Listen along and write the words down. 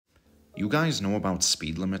You guys know about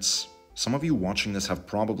speed limits? Some of you watching this have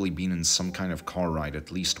probably been in some kind of car ride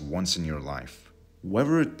at least once in your life.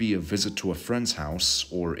 Whether it be a visit to a friend's house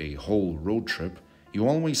or a whole road trip, you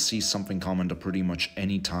always see something common to pretty much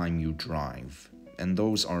any time you drive. And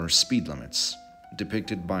those are speed limits,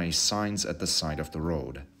 depicted by signs at the side of the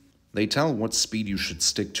road. They tell what speed you should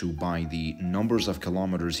stick to by the numbers of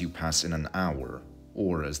kilometers you pass in an hour,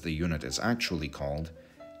 or as the unit is actually called,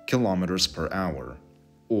 kilometers per hour,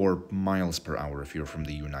 or miles per hour if you're from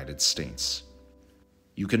the United States.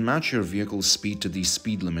 You can match your vehicle's speed to these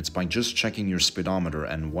speed limits by just checking your speedometer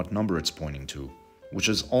and what number it's pointing to, which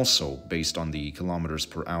is also based on the kilometers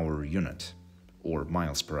per hour unit, or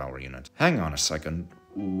miles per hour unit. Hang on a second,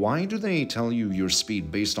 why do they tell you your speed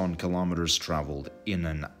based on kilometers traveled in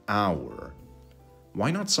an hour? Why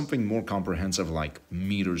not something more comprehensive like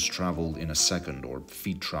meters traveled in a second or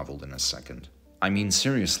feet traveled in a second? I mean,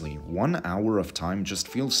 seriously, 1 hour of time just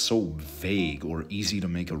feels so vague or easy to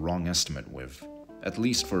make a wrong estimate with. At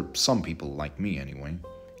least for some people like me anyway.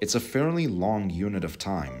 It's a fairly long unit of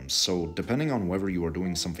time, so depending on whether you are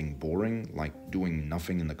doing something boring, like doing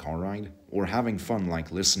nothing in the car ride, or having fun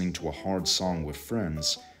like listening to a hard song with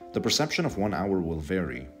friends, the perception of 1 hour will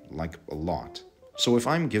vary, like a lot. So if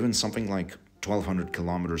I'm given something like 1200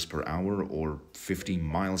 kilometers per hour or 50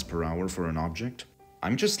 miles per hour for an object,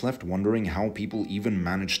 I'm just left wondering how people even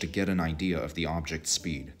manage to get an idea of the object's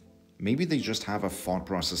speed. Maybe they just have a thought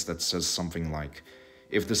process that says something like,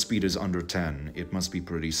 if the speed is under 10, it must be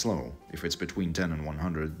pretty slow. If it's between 10 and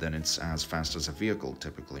 100, then it's as fast as a vehicle,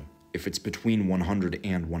 typically. If it's between 100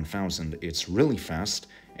 and 1000, it's really fast,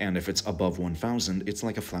 and if it's above 1000, it's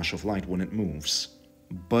like a flash of light when it moves.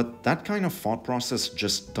 But that kind of thought process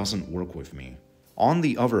just doesn't work with me. On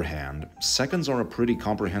the other hand, seconds are a pretty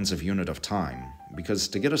comprehensive unit of time, because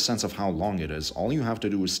to get a sense of how long it is, all you have to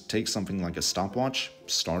do is take something like a stopwatch,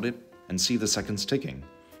 start it, and see the seconds ticking.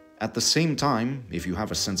 At the same time, if you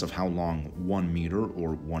have a sense of how long 1 meter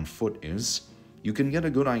or 1 foot is, you can get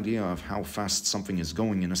a good idea of how fast something is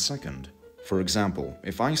going in a second. For example,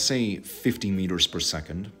 if I say 50 meters per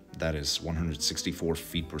second, that is 164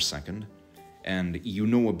 feet per second, and you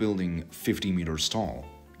know a building 50 meters tall,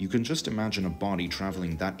 you can just imagine a body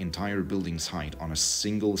traveling that entire building's height on a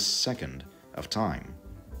single second of time.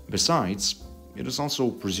 Besides, it is also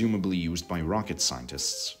presumably used by rocket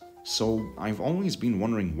scientists. So I've always been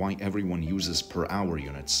wondering why everyone uses per hour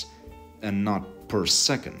units and not per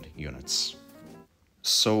second units.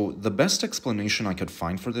 So the best explanation I could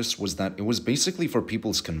find for this was that it was basically for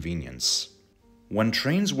people's convenience. When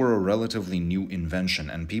trains were a relatively new invention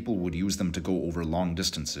and people would use them to go over long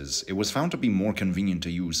distances, it was found to be more convenient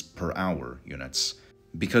to use per hour units,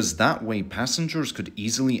 because that way passengers could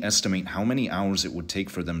easily estimate how many hours it would take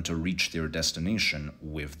for them to reach their destination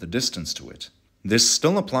with the distance to it. This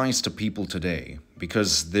still applies to people today,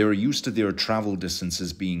 because they're used to their travel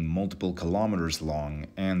distances being multiple kilometers long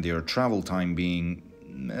and their travel time being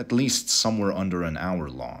at least somewhere under an hour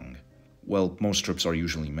long. Well, most trips are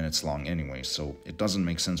usually minutes long anyway, so it doesn't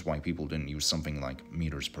make sense why people didn't use something like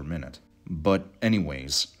meters per minute. But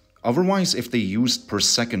anyways, otherwise if they used per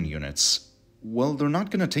second units, well, they're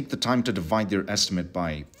not gonna take the time to divide their estimate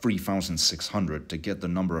by 3,600 to get the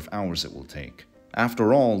number of hours it will take.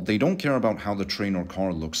 After all, they don't care about how the train or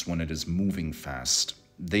car looks when it is moving fast.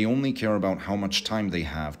 They only care about how much time they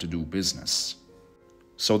have to do business.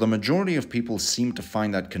 So the majority of people seem to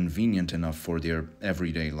find that convenient enough for their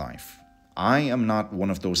everyday life. I am not one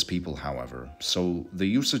of those people, however, so the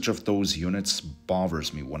usage of those units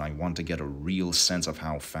bothers me when I want to get a real sense of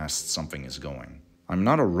how fast something is going. I'm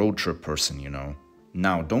not a road trip person, you know.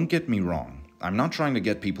 Now, don't get me wrong. I'm not trying to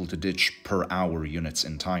get people to ditch per hour units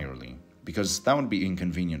entirely, because that would be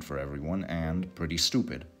inconvenient for everyone and pretty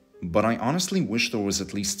stupid. But I honestly wish there was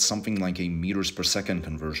at least something like a meters per second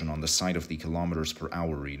conversion on the side of the kilometers per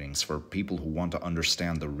hour readings for people who want to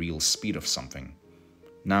understand the real speed of something.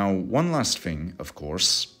 Now, one last thing, of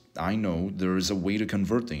course, I know there is a way to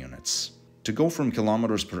convert the units. To go from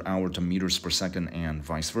kilometers per hour to meters per second and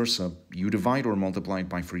vice versa, you divide or multiply it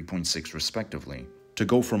by 3.6 respectively. To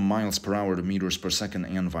go from miles per hour to meters per second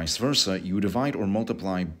and vice versa, you divide or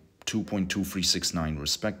multiply 2.2369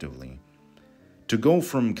 respectively. To go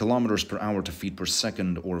from kilometers per hour to feet per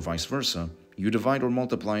second or vice versa, you divide or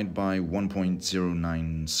multiply it by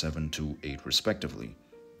 1.09728 respectively.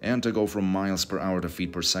 And to go from miles per hour to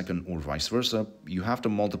feet per second or vice versa, you have to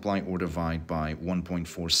multiply or divide by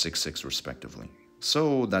 1.466 respectively.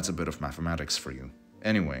 So that's a bit of mathematics for you.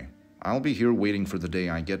 Anyway, I'll be here waiting for the day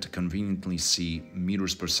I get to conveniently see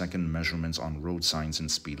meters per second measurements on road signs and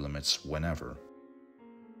speed limits whenever.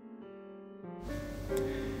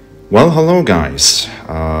 Well, hello guys.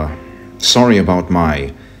 Sorry about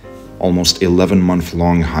my almost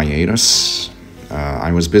 11-month-long hiatus.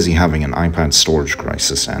 I was busy having an iPad storage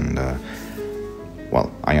crisis and,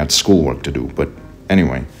 well, I had schoolwork to do, but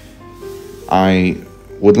anyway. I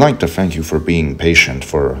would like to thank you for being patient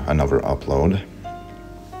for another upload.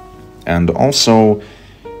 And also,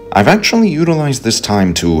 I've actually utilized this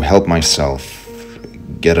time to help myself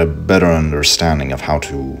get a better understanding of how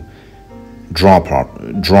to draw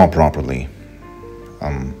properly.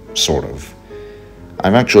 Sort of.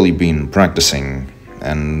 I've actually been practicing,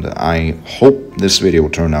 and I hope this video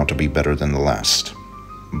turned out to be better than the last,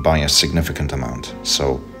 by a significant amount,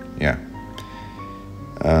 so yeah.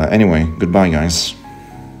 Anyway, goodbye guys.